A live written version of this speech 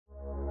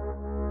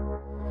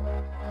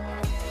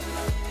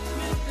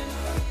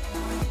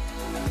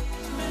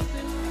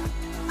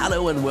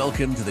Hello and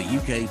welcome to the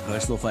UK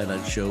Personal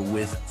Finance Show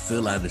with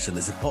Phil Anderson.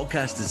 It's a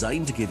podcast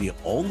designed to give you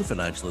all the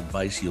financial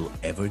advice you'll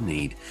ever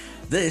need.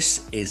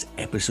 This is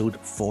episode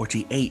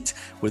 48,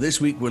 where this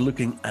week we're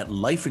looking at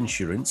life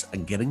insurance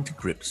and getting to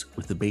grips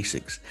with the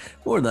basics.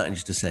 More on that in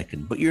just a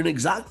second, but you're in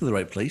exactly the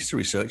right place to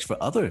research for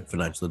other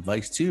financial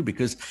advice too,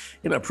 because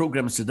in our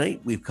programs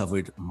tonight, we've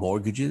covered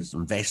mortgages,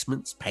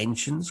 investments,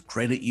 pensions,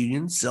 credit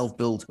unions,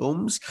 self-built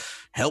homes,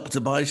 help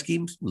to buy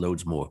schemes,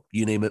 loads more.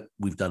 You name it,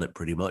 we've done it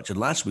pretty much. And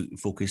last week we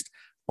focused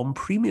on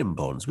premium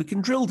bonds. We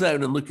can drill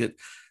down and look at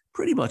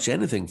pretty much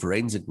anything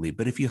forensically,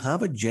 but if you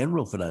have a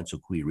general financial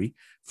query,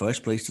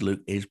 first place to look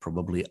is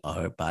probably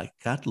our back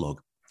catalogue.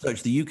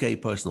 Search the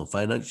UK Personal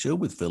Finance Show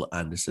with Phil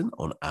Anderson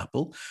on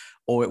Apple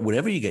or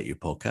wherever you get your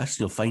podcasts,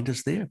 you'll find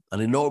us there.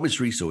 An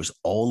enormous resource,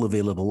 all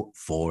available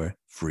for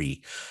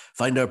free.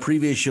 Find our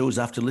previous shows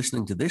after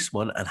listening to this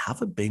one and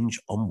have a binge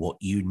on what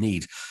you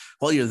need.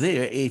 While you're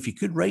there, if you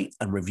could rate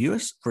and review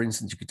us, for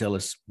instance, you could tell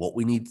us what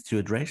we need to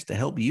address to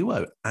help you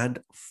out and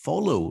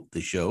follow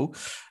the show.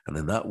 And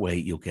in that way,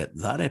 you'll get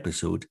that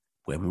episode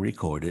when we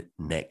record it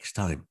next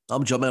time.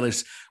 I'm John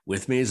Ellis.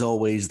 With me, as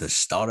always, the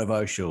star of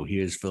our show.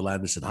 Here's Phil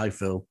Anderson. Hi,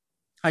 Phil.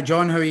 Hi,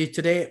 John. How are you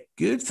today?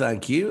 Good,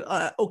 thank you.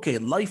 Okay,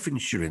 life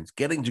insurance,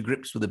 getting to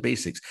grips with the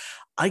basics.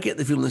 I get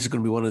the feeling this is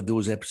going to be one of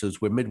those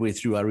episodes where midway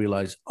through I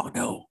realize, oh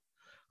no,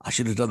 I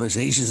should have done this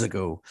ages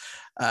ago.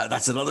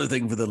 That's another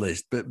thing for the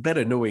list, but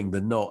better knowing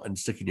than not and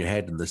sticking your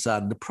head in the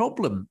sand. The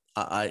problem,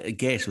 I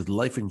guess, with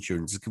life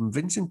insurance is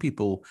convincing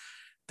people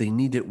they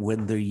need it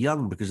when they're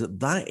young, because at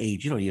that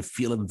age, you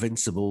feel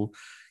invincible.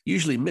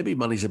 Usually, maybe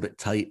money's a bit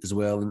tight as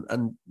well.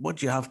 And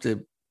what you have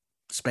to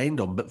spend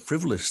on, but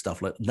frivolous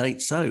stuff like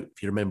nights out,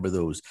 if you remember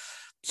those.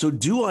 So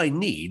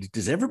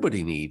does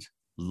everybody need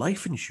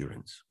life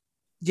insurance?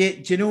 Yeah,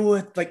 do you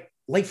know, like,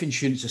 life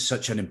insurance is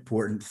such an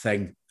important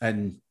thing.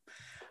 And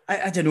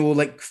I don't know,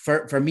 like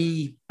for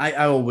me, I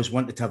always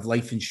wanted to have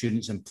life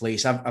insurance in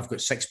place. I've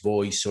got 6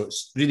 boys, so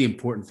it's really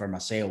important for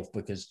myself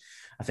because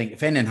I think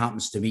if anything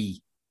happens to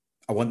me,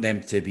 I want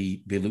them to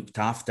be looked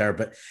after.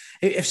 But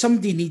if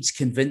somebody needs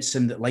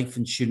convincing that life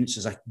insurance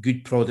is a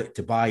good product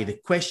to buy, the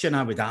question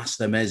I would ask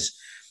them is,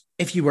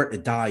 if you were to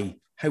die,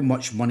 how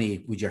much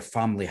money would your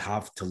family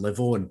have to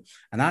live on?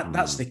 And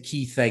that's the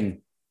key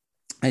thing.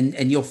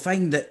 And you'll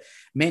find that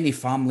many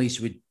families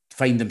would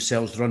find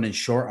themselves running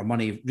short of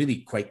money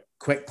really quite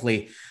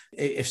quickly.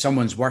 If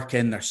someone's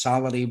working, their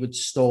salary would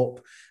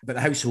stop, but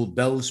the household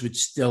bills would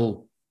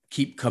still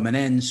keep coming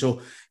in.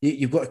 So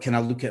you've got to kind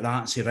of look at that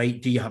and say,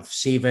 right, do you have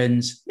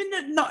savings? I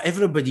mean, not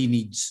everybody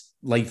needs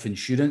life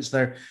insurance.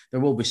 There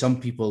will be some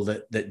people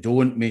that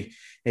don't.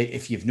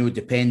 If you've no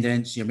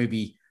dependents, you're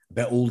maybe a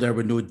bit older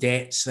with no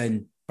debts,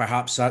 then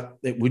perhaps that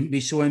it wouldn't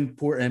be so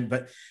important.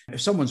 But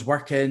if someone's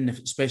working,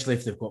 especially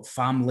if they've got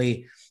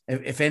family,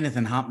 if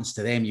anything happens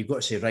to them, you've got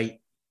to say,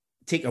 right,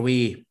 take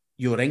away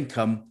your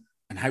income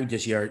and how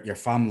does your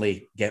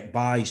family get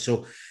by?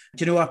 So, a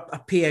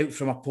payout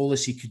from a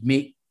policy could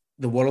make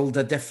the world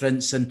a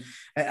difference. And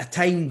at a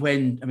time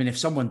when, if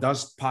someone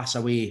does pass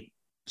away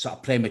sort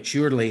of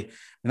prematurely,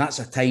 and that's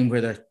a time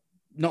where there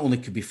not only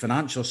could be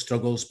financial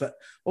struggles, but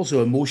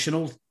also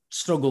emotional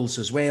struggles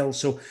as well.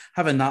 So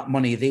having that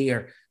money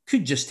there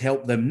could just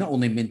help them not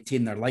only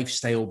maintain their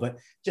lifestyle, but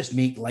just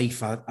make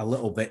life a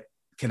little bit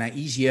kind of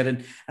easier.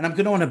 And I'm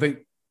going on about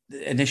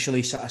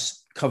initially sort of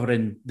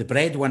covering the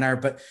breadwinner,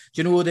 but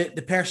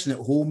the person at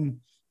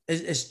home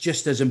is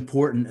just as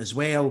important as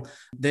well.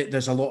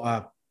 There's a lot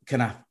of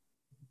kind of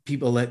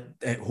people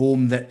at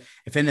home that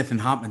if anything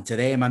happened to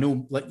them, I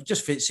know, like,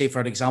 just say,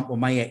 for example,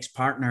 my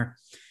ex-partner,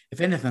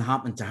 if anything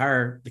happened to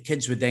her, the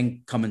kids would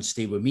then come and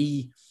stay with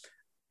me.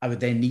 I would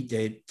then need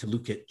to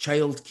look at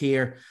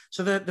childcare.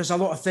 So there's a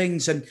lot of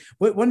things. And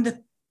one of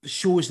the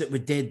shows that we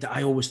did that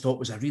I always thought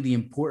was a really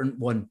important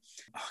one,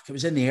 it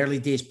was in the early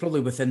days, probably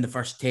within the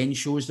first 10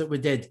 shows that we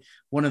did.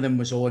 One of them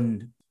was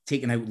on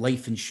taking out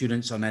life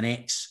insurance on an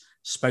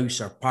ex-spouse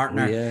or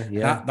partner. Oh,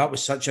 yeah. That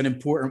was such an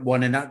important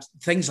one. And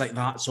things like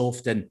that's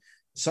often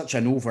such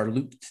an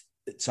overlooked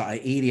sort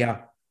of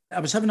area. I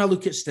was having a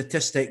look at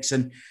statistics,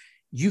 and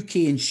UK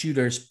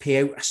insurers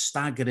pay out a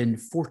staggering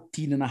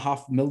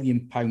 £14.5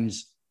 million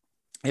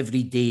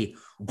every day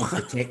on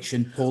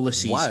protection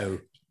policies. Wow.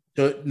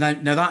 So now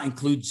that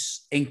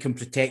includes income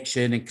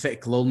protection and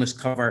critical illness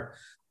cover,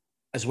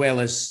 as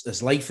well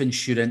as life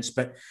insurance.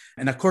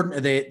 And according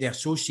to the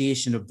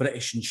Association of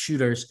British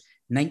Insurers,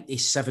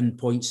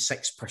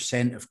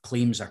 97.6% of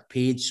claims are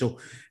paid. So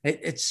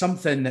it's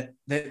something that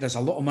there's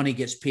a lot of money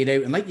gets paid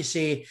out. And like you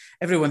say,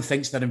 everyone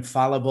thinks they're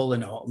infallible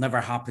and it'll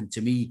never happen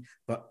to me.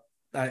 But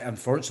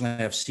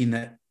unfortunately, I've seen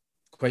that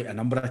quite a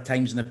number of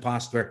times in the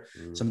past where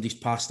somebody's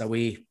passed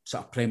away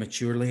sort of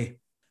prematurely.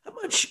 How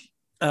much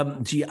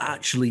do you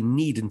actually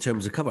need in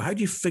terms of cover? How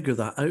do you figure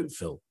that out,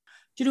 Phil?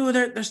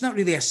 There's not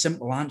really a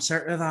simple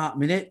answer to that. I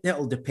mean,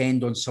 it'll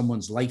depend on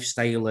someone's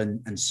lifestyle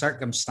and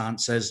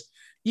circumstances.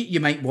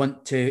 You might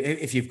want to,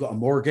 if you've got a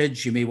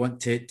mortgage, you may want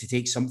to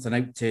take something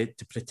out to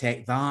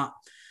protect that.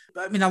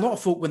 But I mean, a lot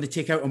of folk, when they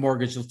take out a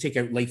mortgage, they'll take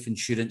out life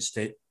insurance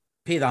to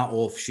pay that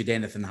off should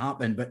anything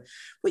happen. But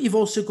what you've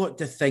also got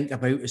to think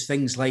about is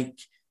things like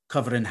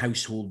covering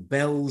household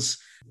bills,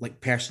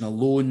 like personal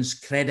loans,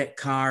 credit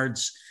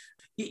cards.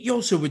 You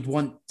also would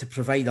want to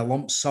provide a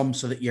lump sum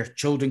so that your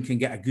children can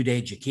get a good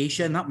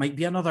education. That might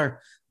be another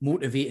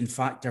motivating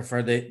factor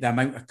for the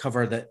amount of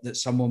cover that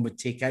someone would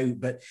take out.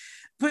 But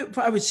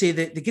I would say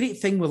that the great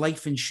thing with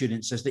life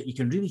insurance is that you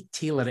can really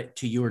tailor it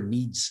to your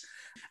needs.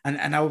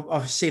 And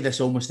I'll say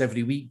this almost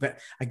every week, but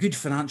a good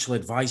financial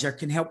advisor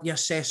can help you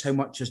assess how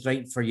much is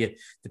right for you,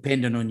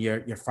 depending on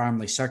your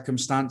family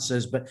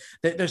circumstances. But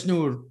there's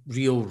no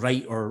real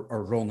right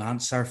or wrong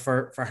answer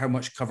for how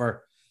much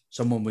cover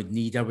someone would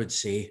need, I would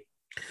say.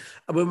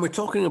 When we're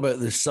talking about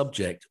this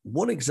subject,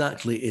 what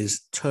exactly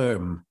is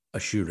term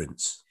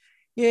assurance?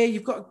 Yeah,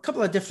 you've got a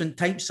couple of different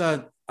types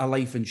of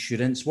life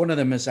insurance. One of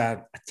them is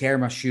a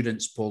term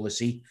assurance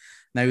policy.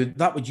 Now,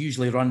 that would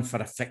usually run for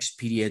a fixed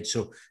period.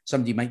 So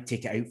somebody might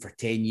take it out for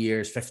 10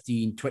 years,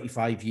 15,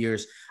 25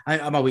 years.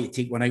 I'm away to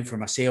take one out for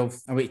myself.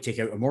 I'm away to take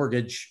out a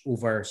mortgage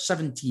over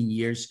 17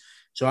 years.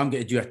 So I'm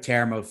going to do a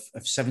term of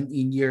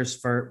 17 years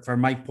for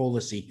my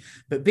policy.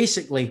 But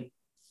basically,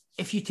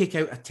 if you take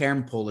out a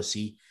term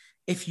policy,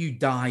 if you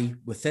die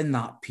within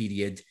that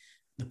period,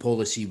 the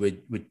policy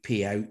would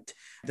pay out.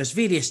 There's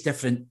various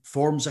different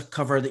forms of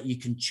cover that you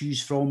can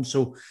choose from.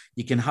 So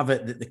you can have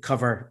it that the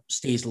cover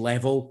stays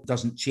level,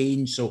 doesn't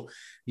change. So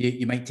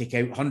you might take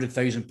out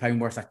 £100,000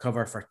 worth of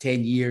cover for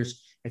 10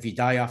 years. If you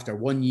die after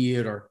 1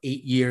 year or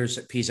 8 years,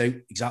 it pays out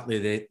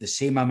exactly the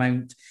same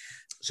amount.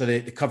 So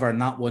the cover on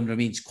that one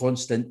remains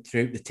constant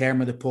throughout the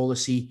term of the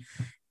policy.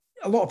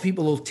 A lot of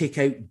people will take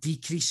out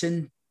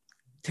decreasing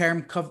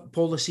term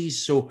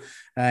policies. So,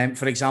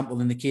 for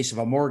example, in the case of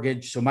a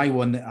mortgage, so my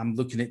one that I'm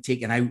looking at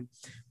taking out,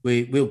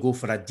 we'll go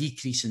for a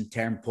decrease in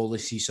term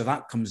policy. So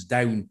that comes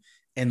down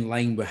in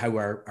line with how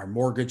our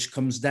mortgage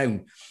comes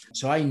down.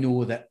 So I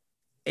know that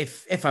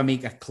if I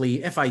make a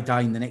claim, if I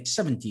die in the next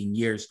 17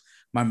 years,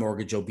 my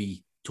mortgage will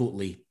be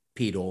totally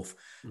paid off.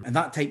 And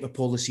that type of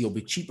policy will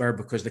be cheaper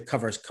because the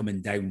cover is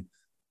coming down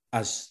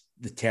as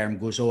the term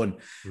goes on.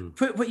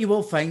 What you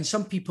will find,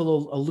 some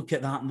people will look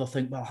at that and they'll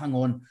think, well, hang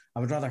on, I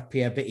would rather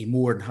pay a bit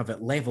more and have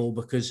it level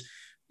because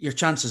your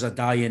chances of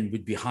dying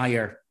would be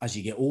higher as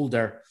you get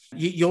older.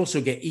 You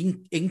also get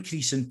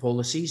increase in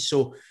policies.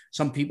 So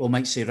some people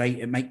might say, right,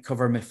 it might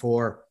cover me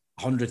for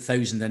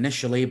 100,000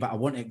 initially, but I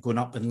want it going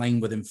up in line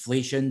with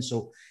inflation.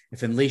 So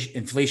if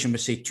inflation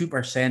was say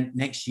 2%,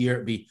 next year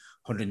it'd be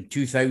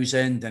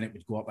 102,000, then it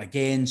would go up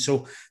again.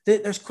 So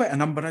there's quite a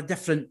number of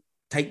different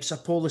types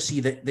of policy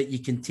that you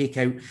can take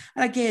out.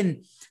 And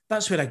again,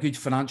 that's where a good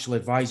financial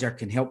advisor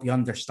can help you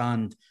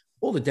understand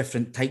all the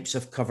different types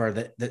of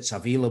cover that's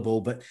available.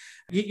 But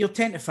you'll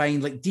tend to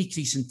find like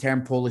decrease in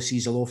term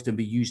policies will often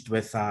be used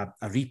with a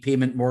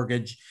repayment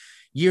mortgage.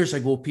 Years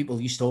ago,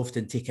 people used to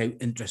often take out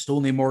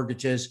interest-only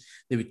mortgages.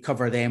 They would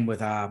cover them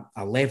with a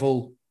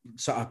level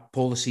sort of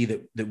policy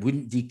that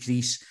wouldn't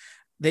decrease.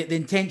 The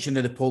intention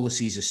of the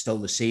policies is still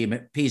the same.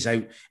 It pays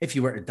out, if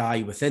you were to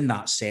die within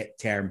that set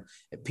term,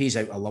 it pays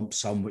out a lump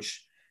sum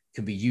which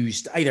can be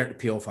used either to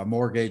pay off a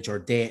mortgage or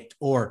debt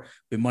or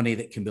with money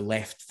that can be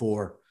left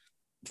for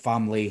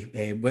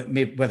family,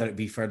 whether it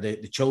be for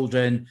the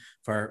children,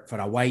 for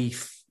a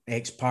wife,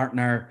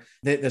 ex-partner.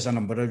 There's a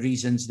number of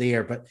reasons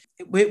there. But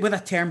with a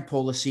term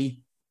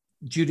policy,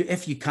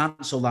 if you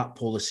cancel that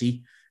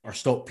policy or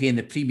stop paying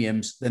the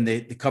premiums, then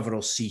the cover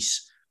will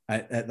cease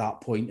at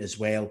that point as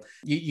well.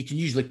 You can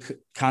usually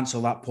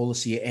cancel that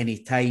policy at any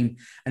time.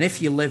 And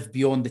if you live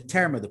beyond the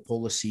term of the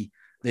policy,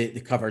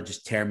 the cover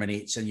just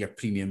terminates and your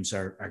premiums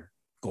are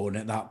gone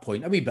at that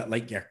point. A wee bit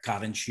like your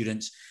car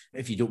insurance.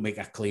 If you don't make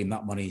a claim,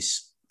 that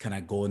money's kind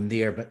of gone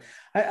there. But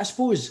I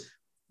suppose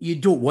you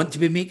don't want to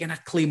be making a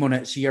claim on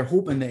it. So you're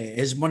hoping that it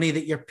is money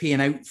that you're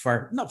paying out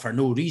for, not for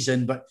no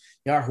reason, but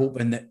you are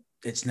hoping that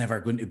it's never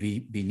going to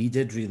be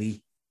needed,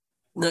 really.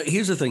 Now,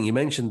 here's the thing. You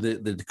mentioned the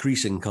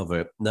decreasing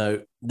cover. Now,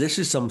 this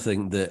is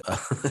something that,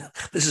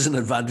 this is an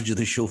advantage of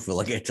the show, Phil.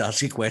 I get to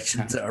ask you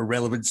questions that are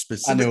relevant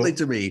specifically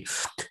to me.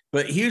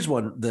 But here's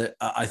one that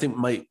I think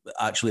might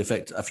actually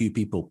affect a few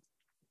people.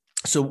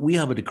 So we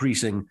have a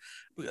decreasing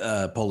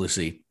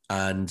policy.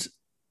 And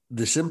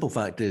the simple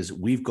fact is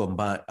we've gone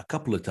back a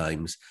couple of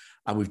times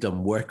and we've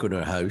done work on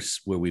our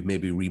house where we've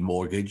maybe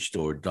remortgaged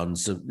or done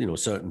some,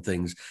 certain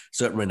things,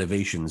 certain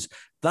renovations.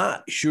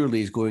 That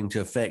surely is going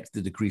to affect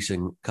the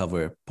decreasing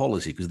cover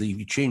policy because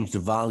you changed the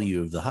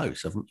value of the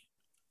house, haven't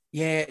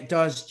you? Yeah, it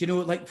does.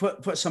 Like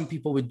what some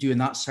people would do in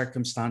that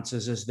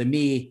circumstances is they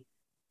may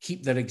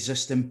keep their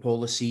existing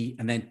policy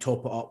and then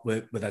top it up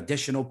with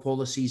additional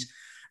policies.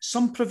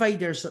 Some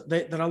providers,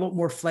 they're a lot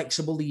more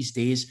flexible these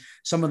days.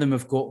 Some of them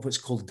have got what's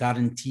called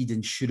guaranteed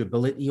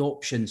insurability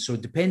options. So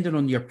depending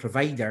on your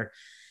provider,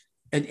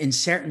 in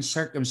certain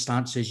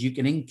circumstances, you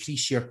can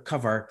increase your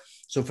cover.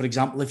 So for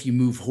example, if you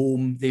move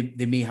home,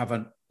 they may have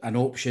an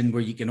option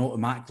where you can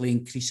automatically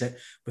increase it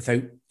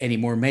without any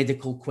more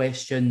medical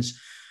questions.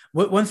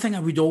 One thing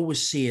I would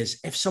always say is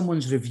if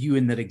someone's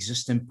reviewing their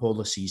existing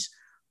policies,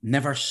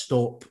 never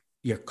stop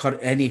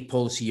any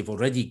policy you've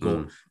already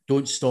got.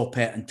 Don't stop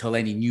it until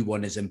any new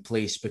one is in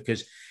place,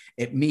 because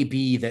it may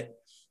be that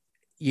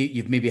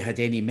you've maybe had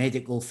any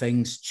medical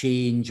things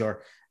change,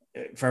 or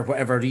for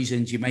whatever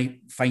reasons, you might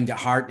find it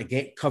hard to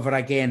get cover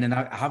again. And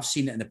I have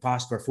seen it in the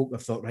past where folk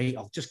have thought, right,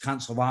 I'll just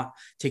cancel that,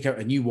 take out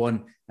a new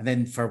one. And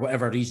then for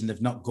whatever reason,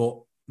 they've not got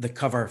the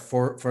cover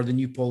for the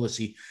new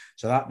policy.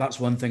 So that's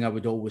one thing I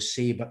would always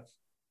say. But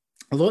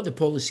a lot of the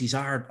policies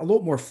are a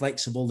lot more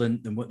flexible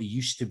than what they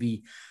used to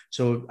be.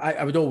 So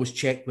I would always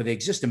check with the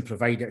existing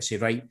provider to say,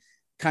 right,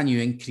 can you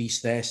increase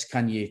this?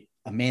 Can you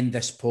amend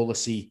this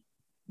policy?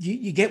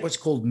 You get what's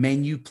called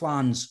menu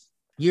plans.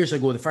 Years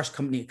ago, the first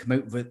company to come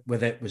out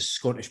with it was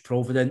Scottish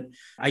Provident.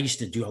 I used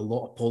to do a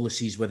lot of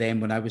policies with them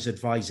when I was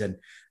advising,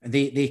 and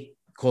they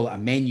call it a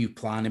menu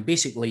plan. And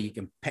basically, you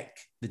can pick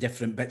the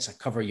different bits of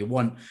cover you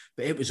want,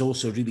 but it was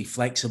also really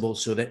flexible,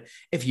 so that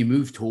if you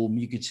moved home,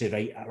 you could say,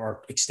 right,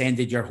 or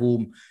extended your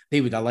home, they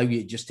would allow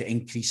you just to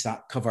increase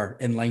that cover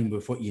in line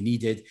with what you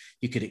needed.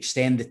 You could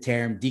extend the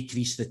term,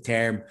 decrease the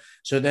term.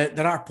 So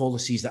there are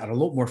policies that are a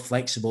lot more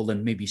flexible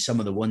than maybe some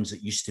of the ones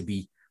that used to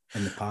be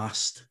in the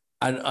past.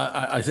 And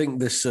I think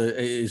this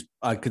is,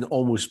 I can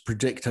almost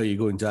predict how you're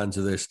going to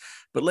answer this,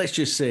 but let's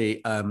just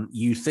say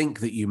you think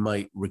that you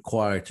might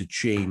require to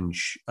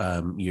change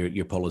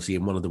your policy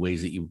in one of the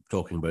ways that you're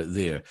talking about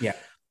there. Yeah.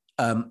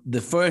 The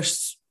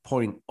first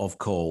point of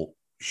call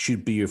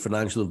should be your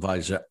financial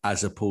advisor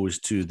as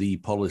opposed to the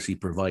policy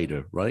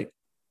provider, right?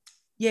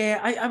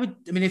 Yeah, I would.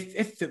 I mean,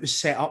 if it was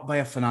set up by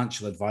a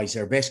financial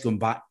advisor, best going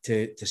back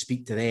to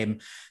speak to them.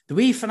 The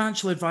way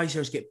financial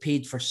advisors get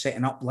paid for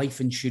setting up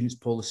life insurance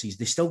policies,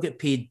 they still get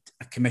paid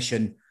a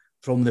commission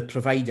from the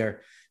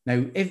provider.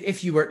 Now,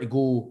 if you were to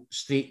go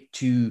straight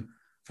to,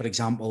 for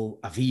example,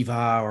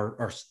 Aviva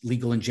or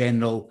Legal and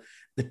General,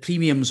 the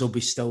premiums will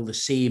be still the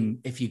same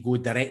if you go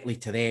directly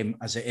to them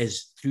as it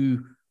is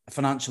through a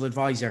financial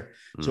advisor.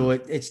 So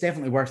it's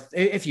definitely worth,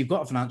 if you've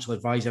got a financial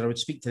advisor, I would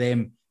speak to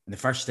them in the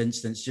first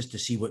instance, just to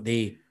see what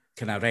they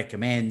kind of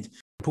recommend.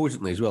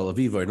 Importantly as well,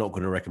 Aviva are not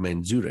going to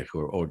recommend Zurich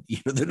or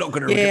they're not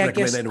going to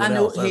recommend anyone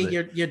else. Hey,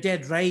 you're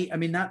dead right. I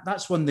mean,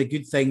 that's one of the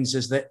good things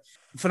is that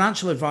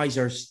financial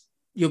advisors,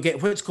 you'll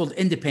get what's called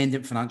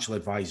independent financial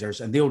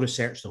advisors, and they'll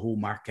research the whole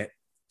market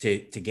to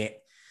get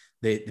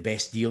the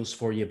best deals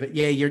for you. But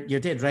yeah, you're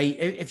dead right.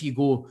 If you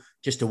go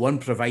just to one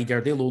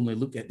provider, they'll only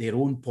look at their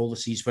own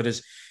policies.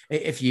 Whereas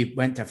if you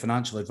went to a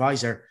financial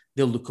advisor,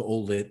 they'll look at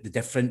all the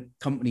different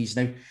companies.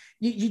 Now,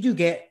 you do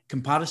get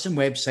comparison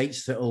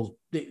websites that'll,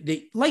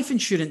 the life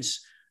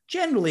insurance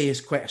generally is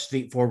quite a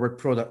straightforward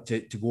product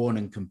to go on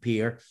and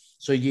compare.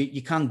 So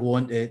you can go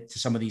on to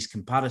some of these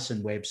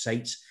comparison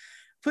websites.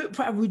 But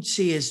what I would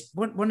say is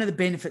one of the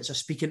benefits of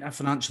speaking to a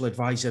financial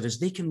advisor is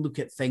they can look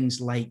at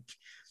things like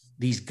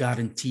these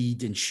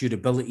guaranteed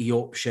insurability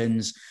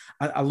options.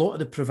 A lot of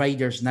the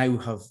providers now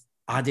have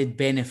added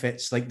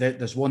benefits. Like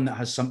there's one that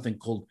has something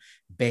called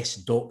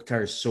Best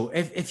Doctors. So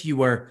if you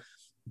were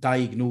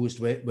diagnosed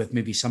with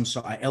maybe some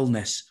sort of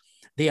illness,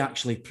 they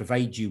actually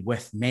provide you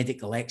with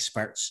medical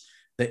experts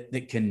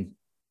that can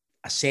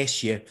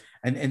assess you.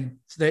 And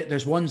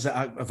there's ones that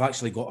have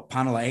actually got a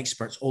panel of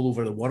experts all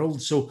over the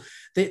world. So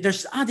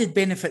there's added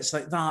benefits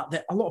like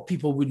that a lot of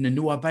people wouldn't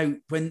know about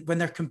when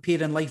they're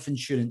comparing life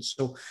insurance.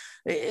 So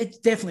it's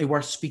definitely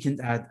worth speaking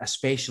to a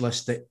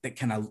specialist that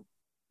kind of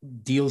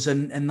deals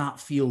in that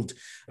field.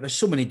 There's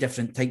so many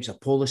different types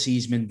of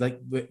policies. I mean, like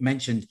we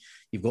mentioned,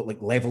 you've got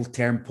like level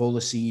term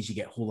policies, you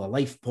get whole of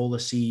life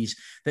policies.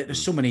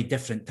 There's so many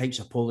different types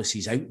of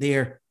policies out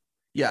there.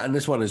 Yeah, and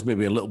this one is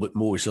maybe a little bit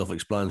more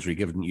self-explanatory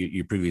given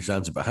your previous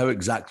answer, but how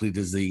exactly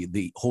does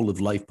the whole of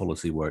life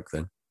policy work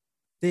then?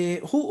 The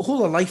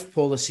whole of life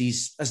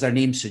policies, as their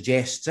name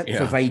suggests, it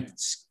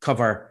provides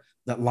cover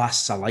that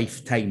lasts a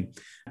lifetime.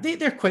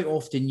 They're quite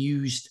often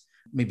used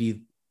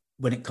maybe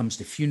when it comes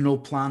to funeral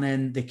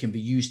planning. They can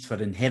be used for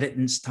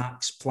inheritance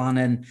tax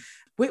planning.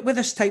 With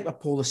this type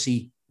of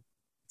policy,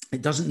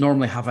 it doesn't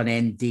normally have an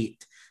end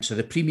date. So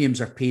the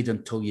premiums are paid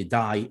until you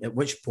die, at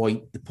which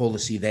point the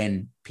policy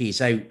then pays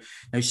out.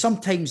 Now,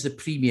 sometimes the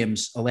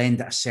premiums will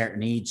end at a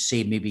certain age,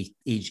 say maybe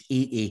age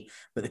 80,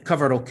 but the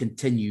cover will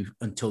continue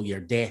until your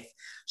death.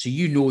 So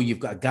you know you've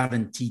got a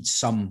guaranteed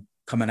sum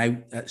coming out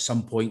at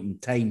some point in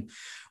time.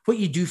 What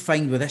you do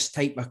find with this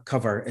type of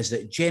cover is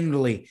that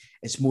generally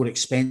it's more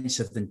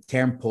expensive than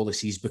term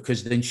policies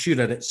because the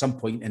insurer at some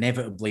point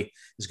inevitably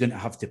is going to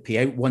have to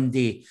pay out one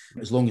day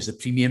as long as the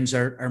premiums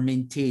are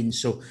maintained.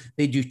 So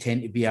they do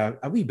tend to be a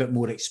wee bit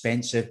more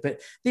expensive,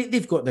 but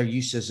they've got their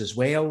uses as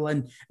well.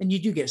 And you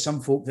do get some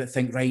folk that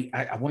think, right,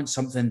 I want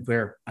something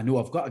where I know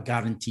I've got a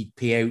guaranteed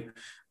payout,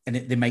 and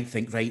they might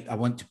think, right, I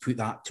want to put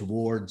that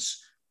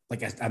towards,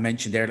 like I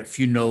mentioned earlier,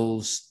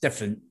 funerals,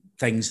 different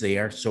things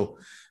there. So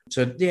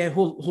yeah,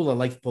 whole of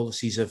life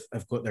policies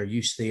have got their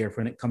use there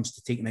when it comes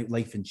to taking out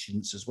life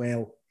insurance as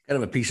well.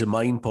 Kind of a peace of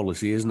mind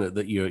policy, isn't it?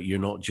 That you're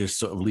not just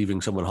sort of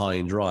leaving someone high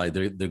and dry.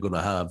 They're going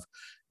to have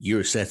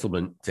your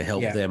settlement to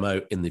help them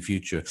out in the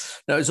future.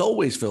 Now, as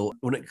always, Phil,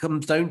 when it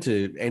comes down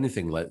to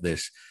anything like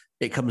this,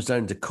 it comes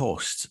down to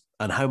cost.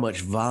 and how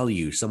much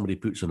value somebody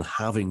puts on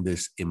having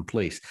this in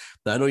place.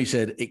 Now, I know you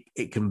said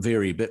it can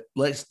vary, but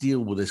let's deal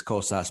with this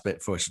cost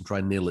aspect first and try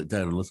and nail it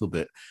down a little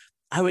bit.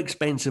 How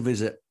expensive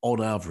is it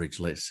on average,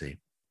 let's say?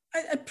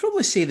 I'd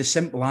probably say the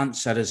simple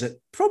answer is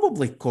it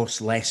probably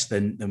costs less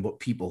than what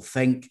people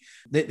think.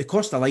 The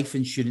cost of life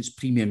insurance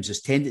premiums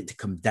has tended to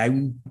come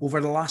down over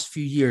the last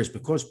few years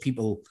because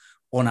people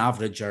on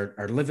average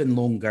are living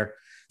longer.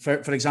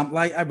 For example,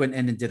 I went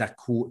in and did a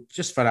quote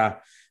just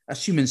for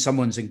assuming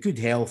someone's in good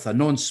health, a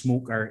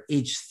non-smoker,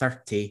 age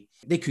 30,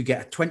 they could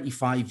get a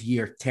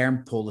 25-year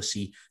term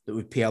policy that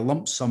would pay a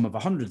lump sum of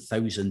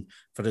 100,000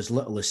 for as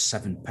little as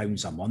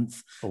 £7 a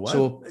month. Oh, wow.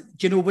 So,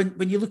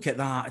 when you look at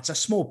that, it's a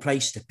small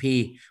price to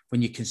pay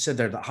when you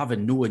consider that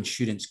having no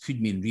insurance could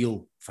mean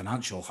real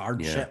financial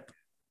hardship.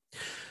 Yeah.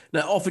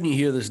 Now, often you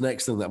hear this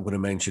next thing that I'm going to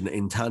mention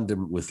in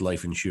tandem with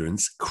life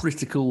insurance,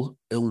 critical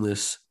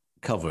illness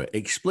cover.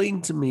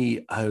 Explain to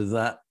me how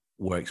that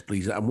works,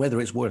 please, and whether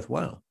it's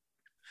worthwhile.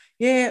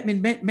 Yeah, I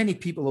mean, many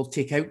people will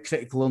take out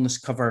critical illness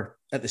cover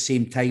at the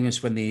same time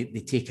as when they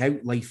take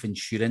out life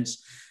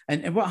insurance.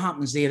 And what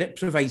happens there, it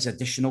provides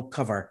additional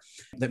cover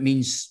that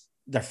means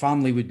their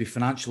family would be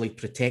financially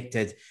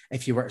protected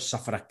if you were to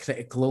suffer a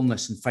critical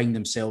illness and find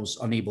themselves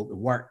unable to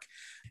work.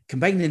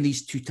 Combining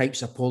these two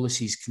types of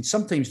policies can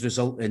sometimes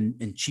result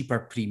in cheaper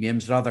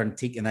premiums rather than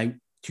taking out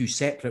two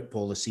separate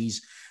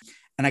policies.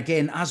 And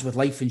again, as with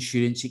life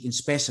insurance, you can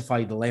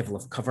specify the level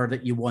of cover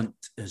that you want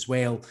as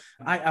well.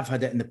 I've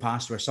had it in the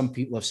past where some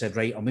people have said,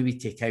 right, I'll maybe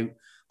take out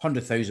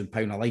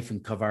 £100,000 of life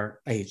and cover,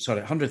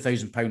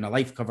 £100,000 of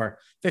life cover,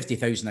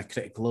 50,000 of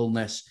critical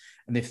illness.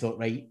 And they've thought,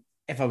 right,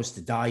 if I was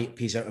to die, it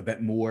pays out a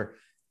bit more.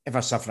 If I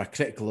suffer a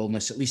critical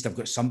illness, at least I've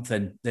got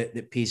something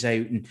that pays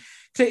out. And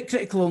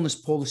critical illness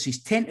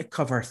policies tend to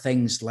cover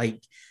things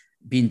like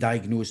being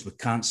diagnosed with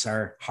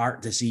cancer,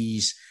 heart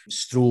disease,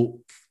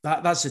 stroke.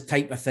 That's the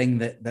type of thing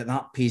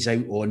that pays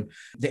out on.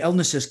 The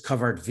illnesses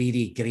covered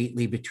vary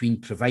greatly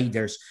between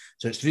providers.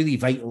 So it's really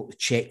vital to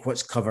check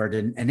what's covered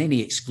and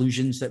any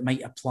exclusions that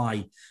might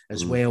apply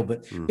as well.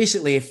 But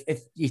basically, if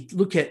you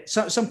look at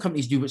some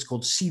companies do what's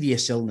called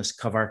serious illness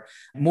cover.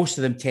 Most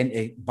of them tend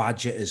to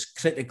badge it as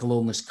critical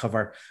illness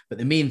cover. But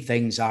the main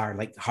things are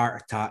like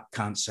heart attack,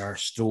 cancer,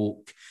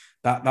 stroke.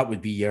 That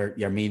would be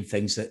your main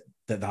things that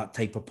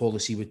type of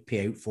policy would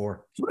pay out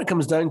for. So when it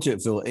comes down to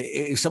it, Phil,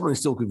 if someone is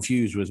still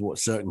confused with what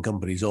certain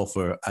companies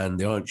offer and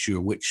they aren't sure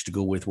which to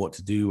go with, what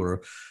to do,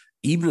 or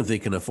even if they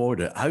can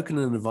afford it, how can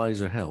an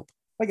advisor help?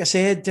 Like I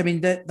said, I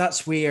mean,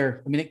 that's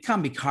where, I mean, it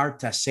can be hard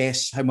to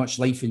assess how much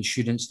life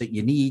insurance that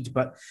you need,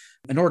 but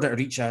in order to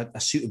reach a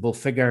suitable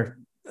figure,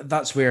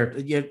 that's where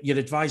your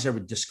advisor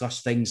would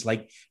discuss things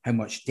like how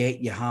much debt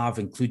you have,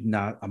 including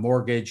a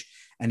mortgage,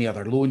 any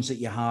other loans that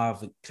you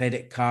have,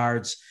 credit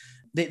cards.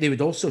 They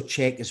would also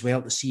check as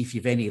well to see if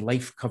you have any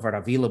life cover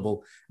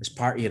available as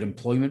part of your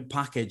employment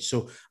package.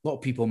 So a lot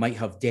of people might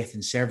have death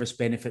and service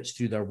benefits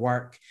through their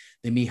work.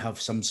 They may have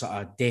some sort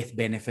of death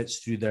benefits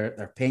through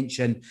their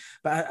pension.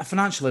 But a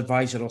financial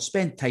advisor will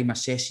spend time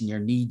assessing your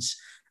needs.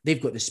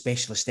 They've got the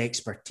specialist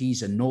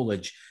expertise and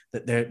knowledge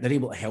that they're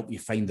able to help you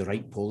find the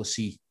right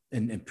policy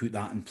and put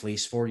that in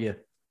place for you.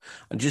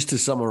 And just to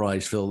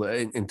summarize, Phil,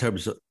 in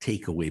terms of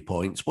takeaway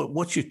points,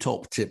 what's your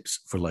top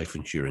tips for life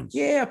insurance?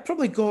 Yeah, I've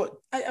probably got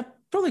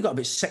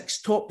about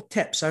 6 top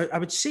tips. I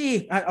would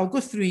say I'll go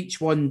through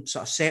each one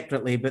sort of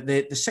separately, but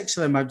the 6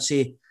 of them, I would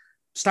say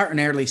starting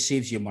early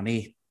saves you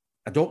money,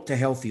 adopt a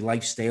healthy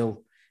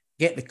lifestyle,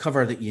 get the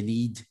cover that you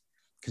need,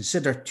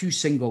 consider 2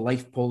 single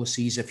life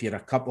policies if you're a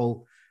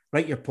couple,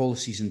 write your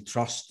policies in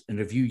trust and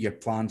review your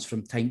plans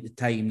from time to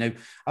time. Now,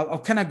 I'll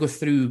kind of go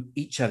through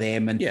each of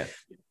them. And yeah.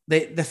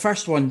 The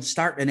first one,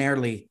 starting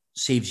early,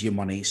 saves you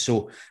money.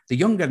 So the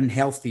younger and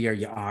healthier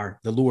you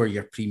are, the lower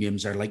your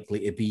premiums are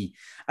likely to be.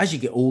 As you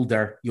get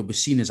older, you'll be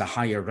seen as a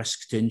higher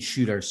risk to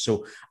insurers.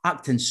 So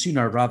acting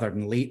sooner rather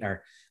than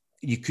later,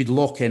 you could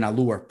lock in a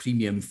lower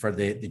premium for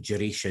the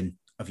duration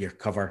of your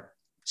cover.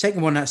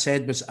 Second one I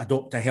said was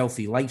adopt a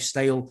healthy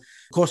lifestyle.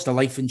 Cost of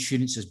life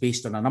insurance is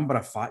based on a number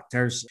of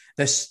factors.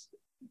 This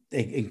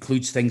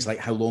includes things like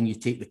how long you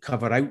take the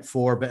cover out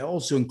for, but it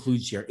also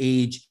includes your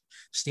age,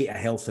 state of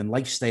health and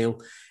lifestyle.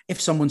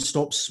 If someone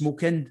stops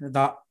smoking,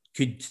 that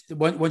could,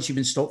 once you've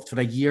been stopped for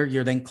a year,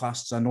 you're then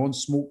classed as a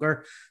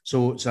non-smoker.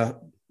 So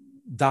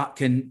that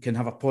can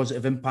have a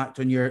positive impact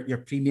on your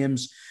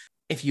premiums.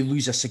 If you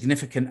lose a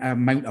significant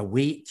amount of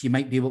weight, you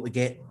might be able to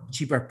get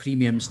cheaper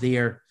premiums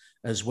there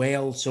as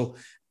well. So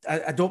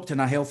adopting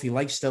a healthy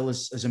lifestyle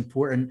is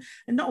important.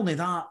 And not only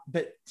that,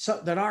 but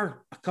there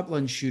are a couple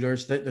of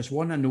insurers, there's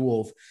one I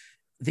know of,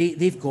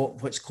 they've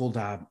got what's called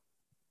a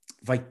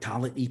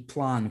vitality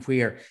plan,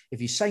 where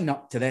if you sign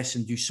up to this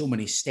and do so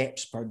many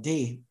steps per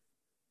day,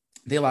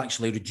 they'll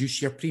actually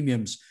reduce your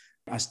premiums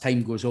as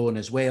time goes on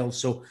as well.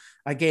 So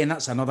again,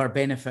 that's another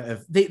benefit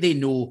of they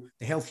know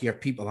the healthier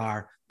people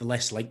are, the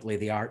less likely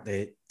they are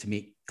to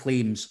make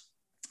claims.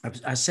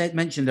 I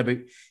mentioned about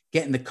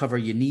getting the cover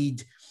you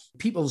need.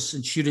 People's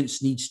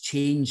insurance needs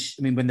change.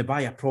 I mean, when they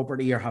buy a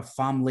property or have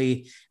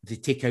family, if they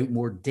take out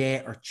more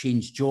debt or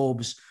change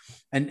jobs,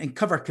 and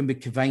cover can be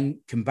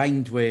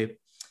combined with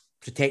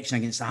protection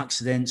against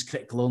accidents,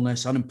 critical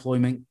illness,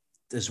 unemployment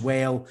as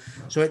well.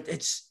 So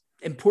it's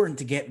important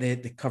to get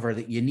the cover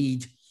that you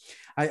need.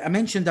 I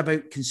mentioned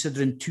about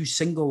considering 2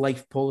 single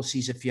life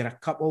policies if you're a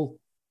couple.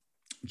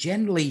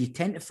 Generally, you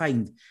tend to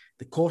find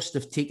the cost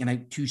of taking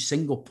out 2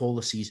 single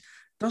policies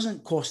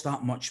doesn't cost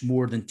that much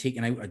more than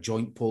taking out a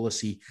joint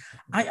policy.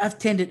 I've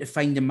tended to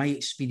find in my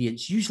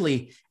experience,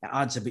 usually it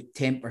adds about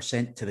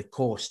 10% to the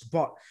cost,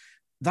 but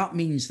that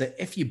means that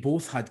if you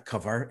both had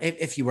cover,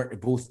 if you were to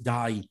both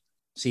die,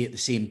 say at the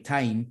same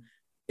time,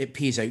 it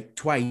pays out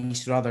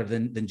twice rather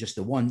than just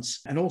the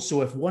once. And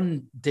also if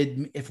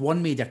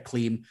one made a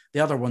claim, the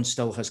other one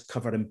still has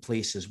cover in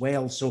place as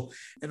well. So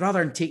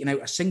rather than taking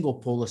out a single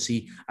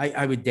policy,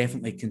 I would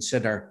definitely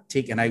consider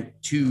taking out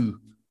 2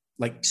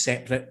 like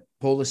separate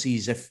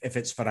policies if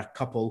it's for a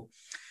couple.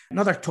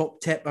 Another top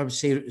tip I would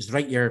say is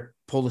write your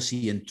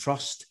policy in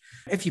trust.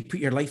 If you put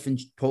your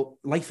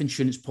life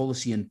insurance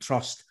policy in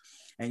trust,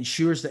 it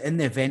ensures that in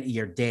the event of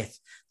your death,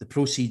 the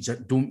proceeds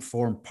don't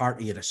form part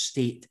of your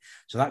estate.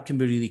 So that can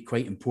be really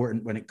quite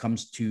important when it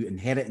comes to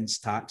inheritance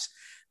tax.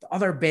 The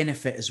other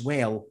benefit as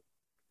well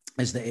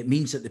is that it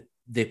means that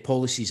the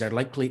policies are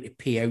likely to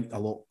pay out a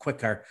lot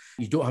quicker.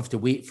 You don't have to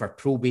wait for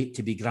probate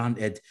to be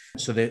granted.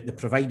 So the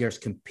providers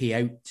can pay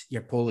out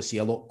your policy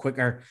a lot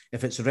quicker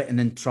if it's written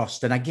in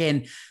trust. And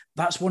again,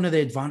 that's one of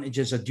the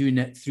advantages of doing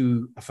it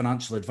through a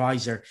financial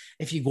advisor.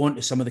 If you go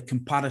onto some of the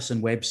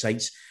comparison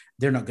websites,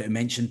 they're not going to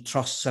mention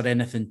trusts or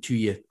anything to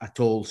you at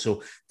all.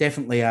 So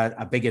definitely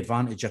a big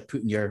advantage of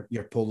putting your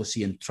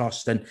policy in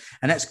trust. And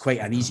that's quite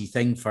an easy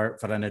thing for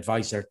an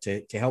advisor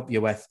to help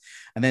you with.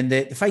 And then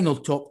the final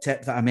top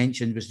tip that I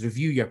mentioned was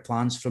review your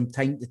plans from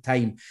time to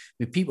time.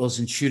 When people's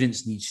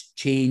insurance needs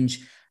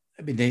change,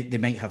 I mean, they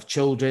might have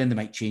children, they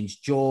might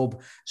change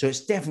job. So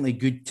it's definitely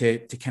good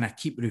to kind of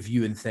keep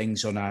reviewing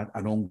things on an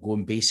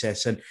ongoing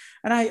basis. And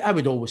I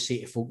would always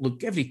say to folk,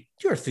 look, every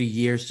 2 or 3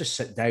 years, just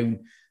sit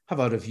down, have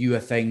a review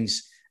of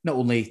things. Not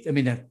only, I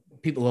mean,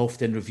 people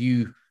often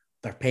review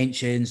their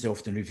pensions, they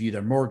often review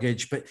their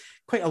mortgage, but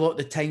quite a lot of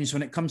the times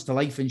when it comes to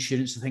life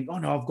insurance, they think, oh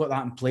no, I've got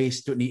that in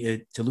place, don't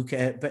need to look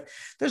at it. But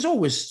there's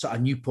always sort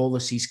of new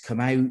policies come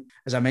out.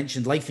 As I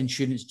mentioned, life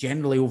insurance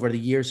generally over the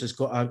years has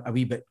got a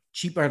wee bit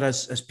cheaper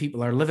as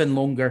people are living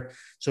longer.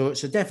 So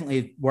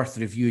definitely worth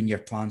reviewing your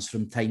plans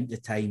from time to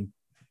time.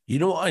 You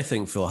know what I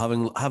think, Phil,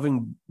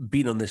 having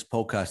been on this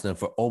podcast now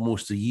for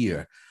almost a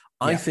year,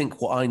 I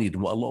think what I need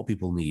and what a lot of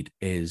people need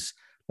is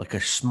like a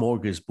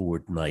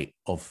smorgasbord night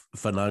of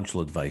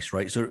financial advice,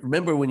 right? So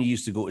remember when you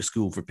used to go to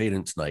school for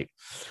parents' night,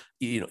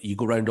 you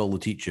go around all the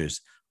teachers.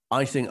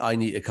 I think I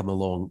need to come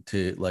along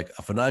to like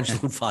a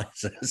financial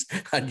advisors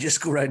and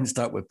just go around and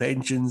start with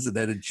pensions and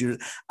then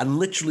insurance and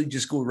literally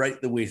just go right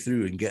the way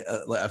through and get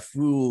a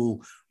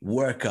full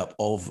workup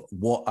of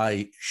what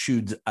I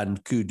should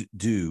and could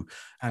do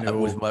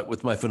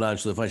with my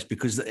financial advice.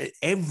 Because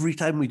every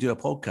time we do a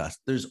podcast,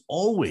 there's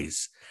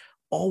always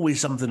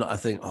something that I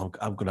think, oh,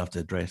 I'm going to have to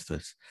address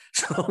this.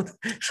 So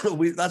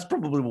that's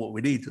probably what we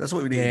need. That's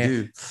what we need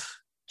to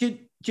do.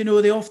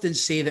 Do they often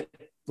say that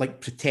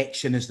like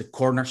protection is the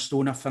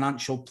cornerstone of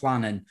financial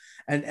planning.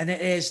 And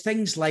it is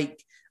things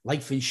like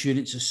life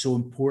insurance is so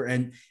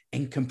important,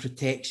 income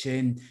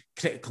protection,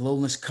 critical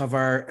illness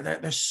cover.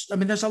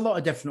 There's a lot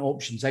of different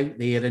options out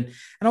there. And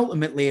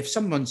ultimately, if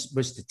someone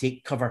was to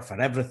take cover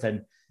for everything,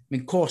 I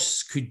mean,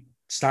 costs could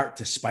start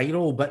to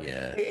spiral, but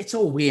it's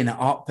all weighing it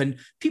up. And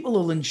people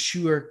will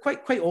insure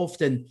quite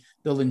often.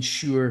 They'll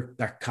insure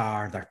their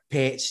car, their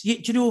pets.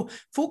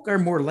 Folk are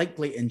more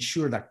likely to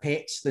insure their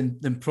pets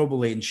than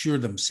probably insure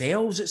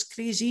themselves. It's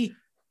crazy.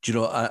 Do you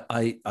know,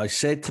 I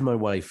said to my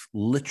wife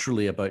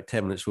literally about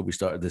 10 minutes before we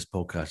started this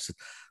podcast,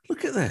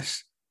 look at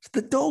this.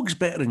 The dog's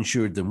better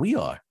insured than we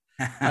are.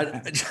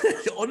 And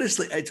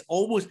honestly, it's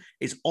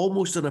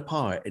almost on a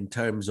par in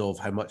terms of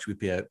how much we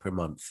pay out per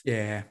month.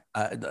 Yeah,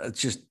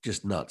 it's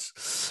just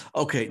nuts.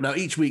 Okay, now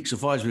each week, so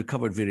far as we've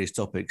covered various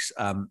topics,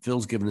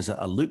 Phil's given us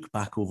a look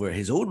back over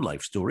his own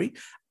life story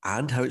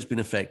and how it's been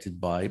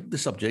affected by the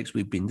subjects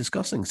we've been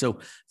discussing. So,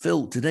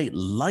 Phil, today,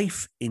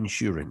 life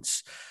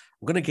insurance.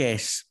 I'm going to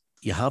guess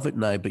you have it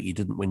now, but you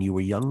didn't when you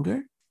were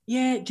younger.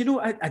 Yeah, do you know,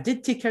 I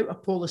did take out a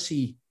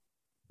policy.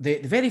 The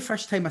very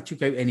first time I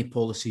took out any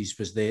policies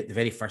was the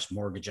very first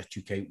mortgage I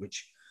took out,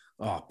 which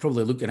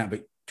probably looking at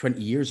about 20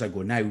 years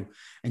ago now.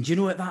 And you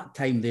know, at that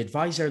time, the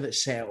advisor that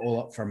set it all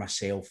up for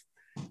myself,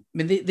 I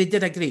mean, they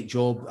did a great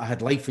job. I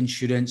had life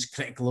insurance,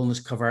 critical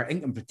illness cover,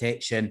 income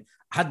protection,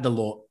 I had the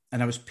lot,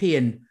 and I was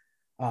paying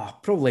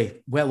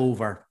probably well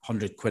over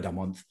 100 quid a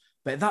month.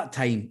 But at that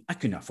time, I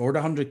couldn't afford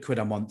 100 quid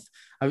a month.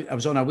 I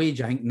was on a wage,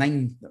 I think,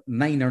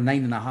 nine or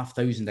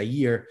 9,500 a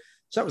year.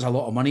 So that was a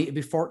lot of money to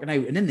be forking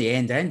out. And in the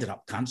end, I ended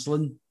up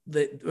cancelling.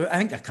 I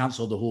think I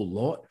cancelled the whole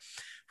lot.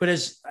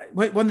 Whereas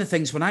one of the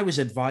things when I was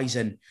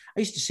advising, I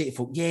used to say to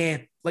folk,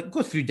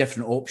 go through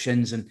different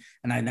options. And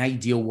in an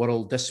ideal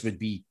world, this would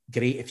be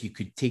great if you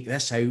could take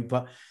this out.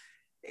 But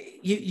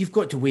you've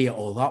got to weigh it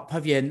all up,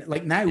 have you? And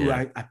like now,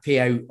 I pay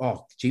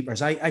out,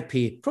 jeepers, I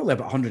pay probably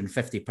about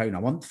 £150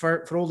 a month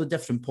for all the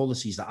different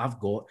policies that I've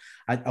got.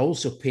 I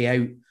also pay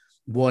out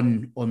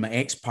one on my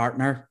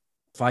ex-partner,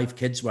 5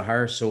 kids with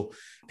her. So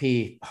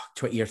pay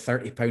 £20 or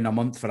 £30 a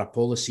month for a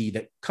policy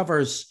that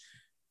covers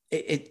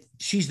it.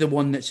 She's the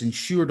one that's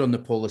insured on the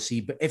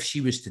policy, but if she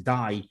was to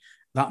die,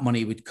 that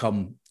money would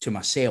come to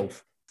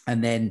myself.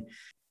 And then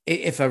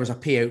if there was a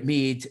payout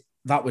made,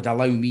 that would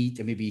allow me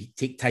to maybe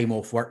take time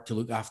off work to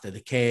look after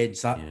the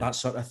kids, that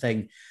sort of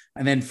thing.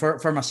 And then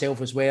for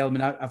myself as well, I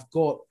mean,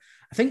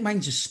 I think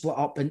mine's just split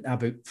up into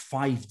about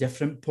 5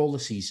 different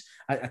policies.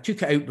 I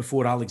took it out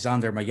before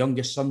Alexander, my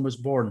youngest son, was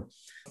born.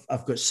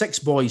 I've got 6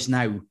 boys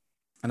now,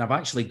 and I've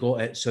actually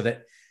got it so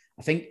that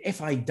I think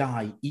if I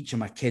die, each of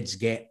my kids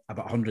get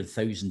about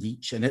 100,000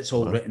 each, and it's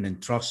all written in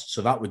trust.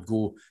 So that would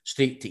go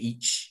straight to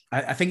each.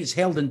 I think it's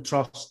held in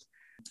trust.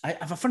 I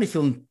have a funny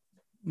feeling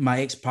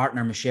my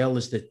ex-partner, Michelle,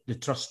 is the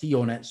trustee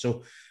on it.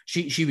 So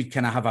she would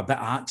kind of have a bit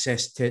of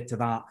access to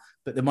that,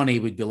 but the money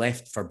would be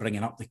left for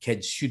bringing up the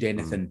kids should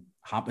anything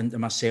happen to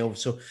myself.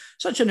 So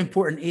such an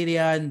important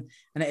area, and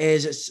it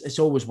is, it's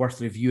always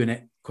worth reviewing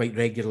it quite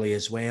regularly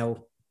as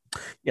well.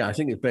 Yeah, I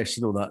think it's best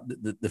to know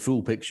that the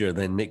full picture,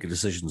 then make your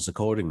decisions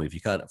accordingly. If you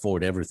can't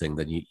afford everything,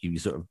 then you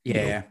sort of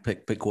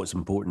pick what's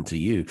important to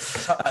you.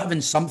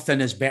 Having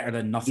something is better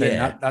than nothing.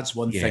 That's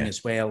one thing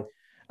as well.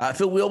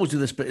 Phil, we always do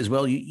this bit as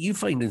well. You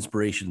find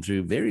inspiration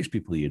through various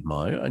people you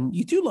admire, and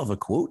you do love a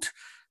quote.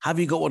 Have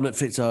you got one that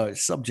fits our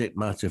subject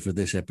matter for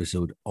this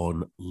episode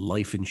on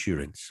life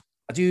insurance?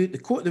 I do. The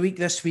quote of the week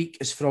this week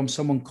is from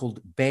someone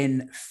called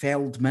Ben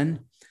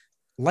Feldman.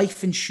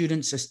 Life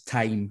insurance is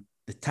time.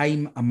 The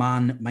time a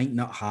man might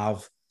not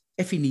have.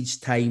 If he needs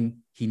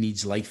time, he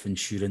needs life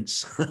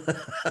insurance.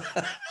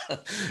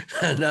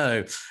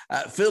 No,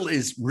 Phil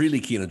is really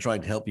keen on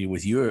trying to help you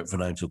with your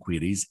financial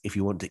queries. If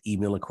you want to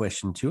email a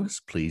question to us,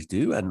 please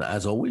do. And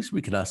as always,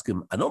 we can ask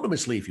him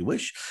anonymously if you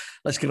wish.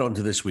 Let's get on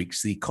to this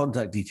week's. The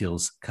contact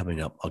details coming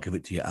up. I'll give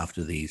it to you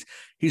after these.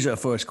 Here's our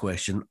first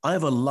question. I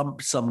have a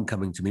lump sum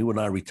coming to me when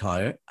I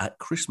retire at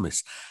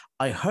Christmas.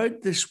 I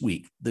heard this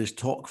week there's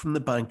talk from the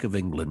Bank of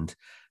England.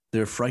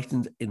 They're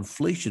frightened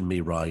inflation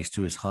may rise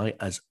to as high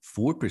as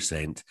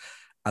 4%,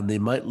 and they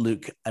might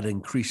look at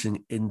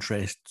increasing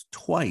interest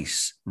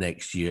twice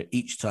next year,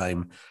 each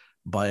time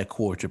by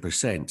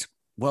 0.25%.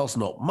 Whilst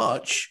not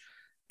much,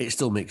 it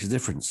still makes a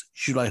difference.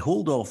 Should I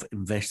hold off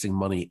investing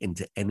money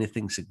into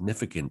anything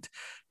significant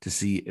to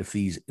see if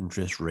these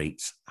interest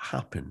rates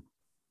happen?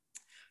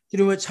 You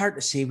know, it's hard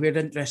to say where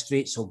interest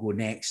rates will go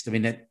next. I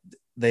mean,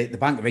 the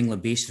Bank of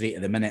England base rate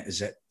at the minute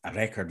is at a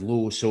record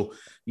low, so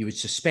you would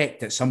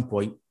suspect at some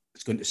point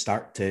it's going to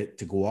start to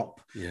go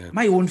up. Yeah.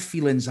 My own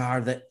feelings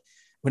are that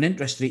when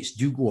interest rates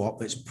do go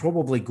up, it's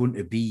probably going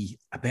to be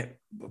a bit,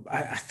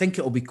 I think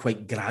it'll be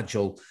quite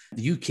gradual.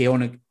 The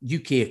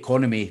UK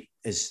economy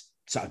is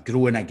sort of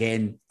growing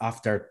again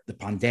after the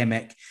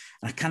pandemic.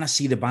 And I kind of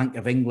see the Bank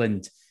of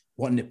England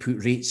wanting to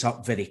put rates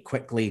up very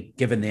quickly,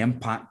 given the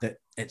impact that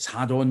it's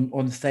had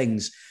on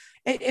things.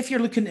 If you're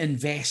looking to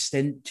invest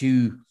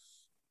into,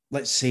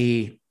 let's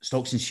say,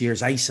 stocks and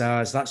shares,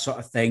 ISAs, that sort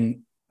of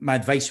thing, my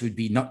advice would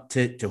be not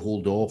to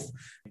hold off.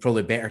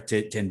 Probably better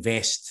to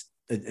invest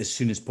as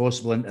soon as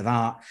possible into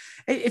that.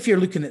 If you're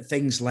looking at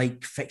things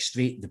like fixed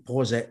rate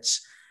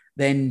deposits,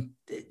 then,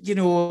 you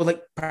know,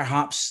 like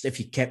perhaps if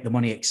you kept the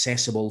money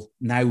accessible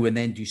now and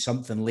then do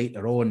something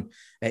later on,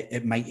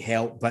 it might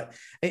help. But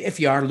if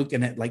you are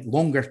looking at like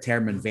longer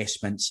term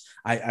investments,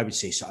 I would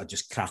say sort of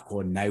just crack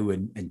on now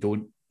and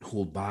don't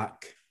hold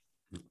back.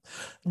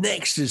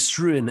 Next is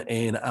Struan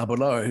in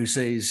Aberlour, who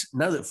says,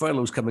 now that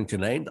furlough's coming to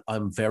an end,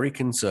 I'm very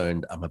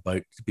concerned I'm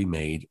about to be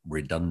made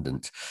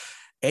redundant.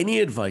 Any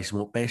advice on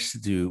what best to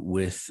do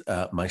with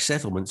my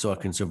settlement so I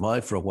can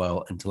survive for a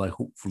while until I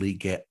hopefully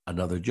get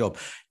another job?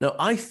 Now,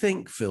 I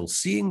think, Phil,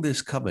 seeing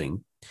this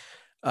coming,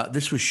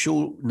 this was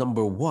show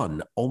number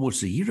 1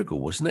 almost a year ago,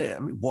 wasn't it? I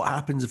mean, what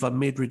happens if I'm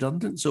made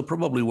redundant? So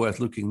probably worth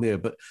looking there.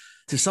 But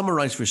to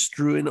summarize for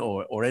Struan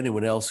or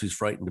anyone else who's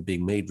frightened of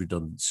being made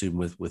redundant soon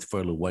with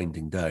furlough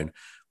winding down,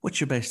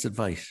 what's your best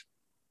advice?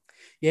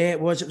 Yeah,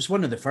 it was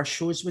one of the first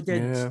shows we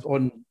did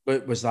on,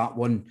 was that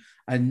one.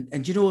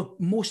 And you know,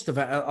 most of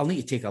it, I'll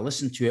need to take a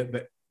listen to it,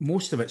 but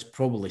most of it's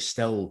probably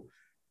still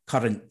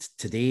current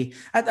today.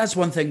 That's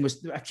one thing,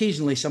 was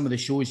occasionally some of the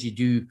shows you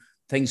do,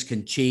 things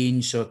can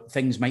change, so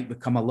things might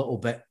become a little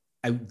bit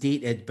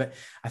outdated. But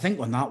I think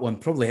on that one,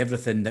 probably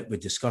everything that we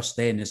discussed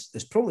then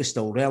is probably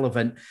still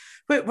relevant.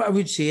 But I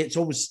would say it's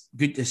always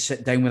good to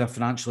sit down with a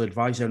financial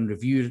advisor and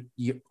review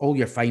all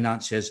your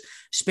finances,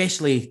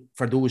 especially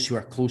for those who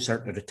are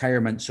closer to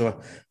retirement. So I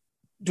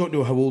don't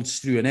know how old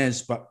Struan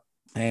is, but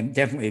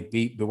definitely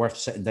be worth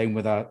sitting down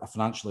with a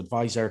financial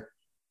advisor.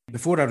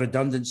 Before a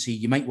redundancy,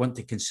 you might want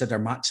to consider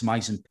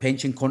maximising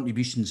pension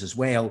contributions as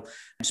well,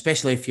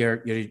 especially if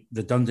your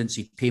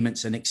redundancy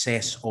payments in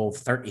excess of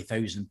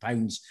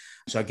 £30,000.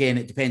 So again,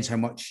 it depends how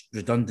much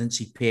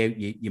redundancy payout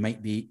you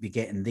might be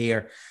getting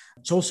there.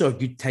 It's also a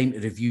good time to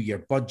review your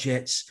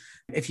budgets.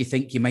 If you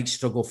think you might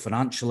struggle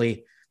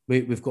financially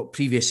we've got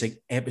previous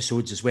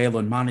episodes as well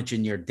on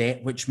managing your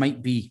debt, which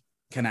might be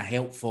kind of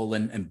helpful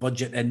in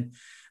budgeting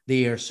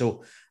there.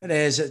 So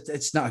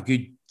it's not a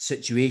good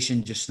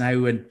situation just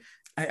now. And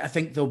I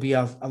think there'll be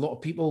a lot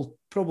of people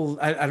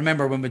probably, I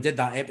remember when we did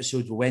that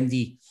episode with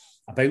Wendy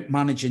about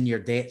managing your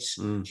debts,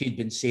 she'd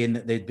been saying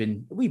that they'd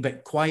been a wee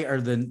bit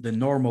quieter than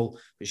normal,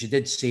 but she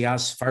did say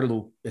as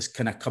furlough is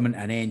kind of coming to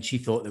an end, she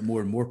thought that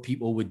more and more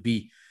people would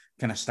be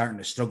kind of starting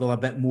to struggle a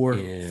bit more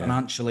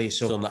financially.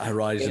 So on that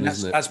horizon,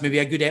 isn't it? That's maybe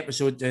a good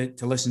episode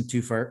to listen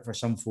to for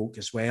some folk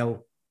as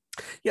well.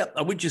 Yeah,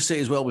 I would just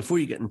say as well, before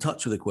you get in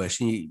touch with the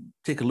question, you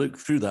take a look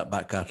through that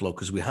back catalogue,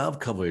 because we have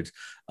covered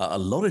a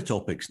lot of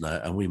topics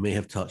now, and we may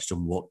have touched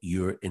on what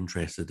you're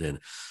interested in.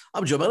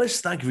 I'm John Ellis.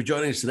 Thank you for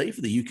joining us today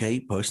for the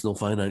UK Personal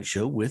Finance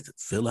Show with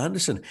Phil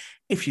Anderson.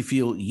 If you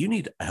feel you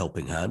need a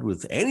helping hand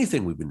with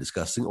anything we've been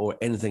discussing or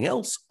anything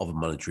else of a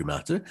monetary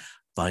matter,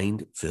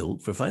 find Phil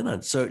for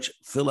Finance. Search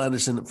Phil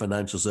Anderson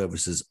Financial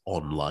Services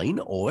online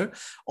or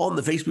on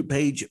the Facebook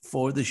page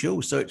for the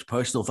show. Search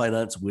Personal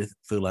Finance with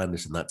Phil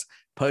Anderson. That's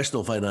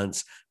Personal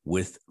Finance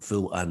with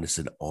Phil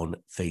Anderson on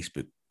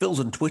Facebook. Phil's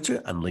on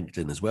Twitter and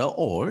LinkedIn as well.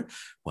 Or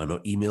why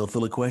not email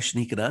Phil a question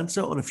he can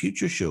answer on a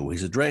future show?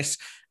 His address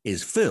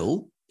is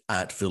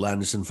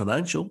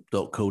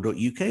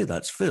phil@philandersonfinancial.co.uk.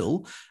 That's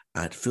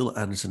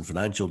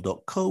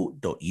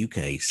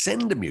phil@philandersonfinancial.co.uk.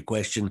 Send him your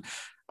question.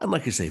 And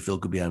like I say, Phil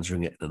could be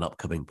answering it in an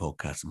upcoming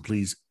podcast. And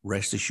please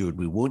rest assured,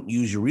 we won't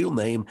use your real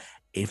name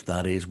if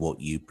that is what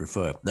you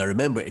prefer. Now,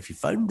 remember, if you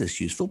found this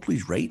useful,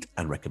 please rate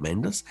and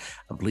recommend us.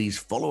 And please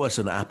follow us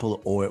on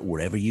Apple or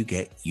wherever you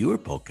get your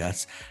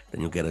podcasts.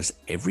 Then you'll get us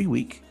every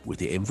week with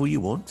the info you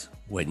want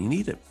when you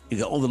need it. You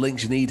got all the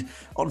links you need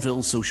on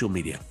Phil's social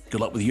media. Good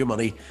luck with your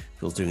money.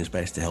 Phil's doing his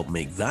best to help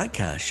make that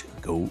cash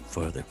go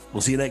further.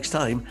 We'll see you next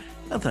time.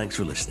 And thanks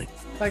for listening.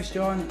 Thanks,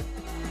 John.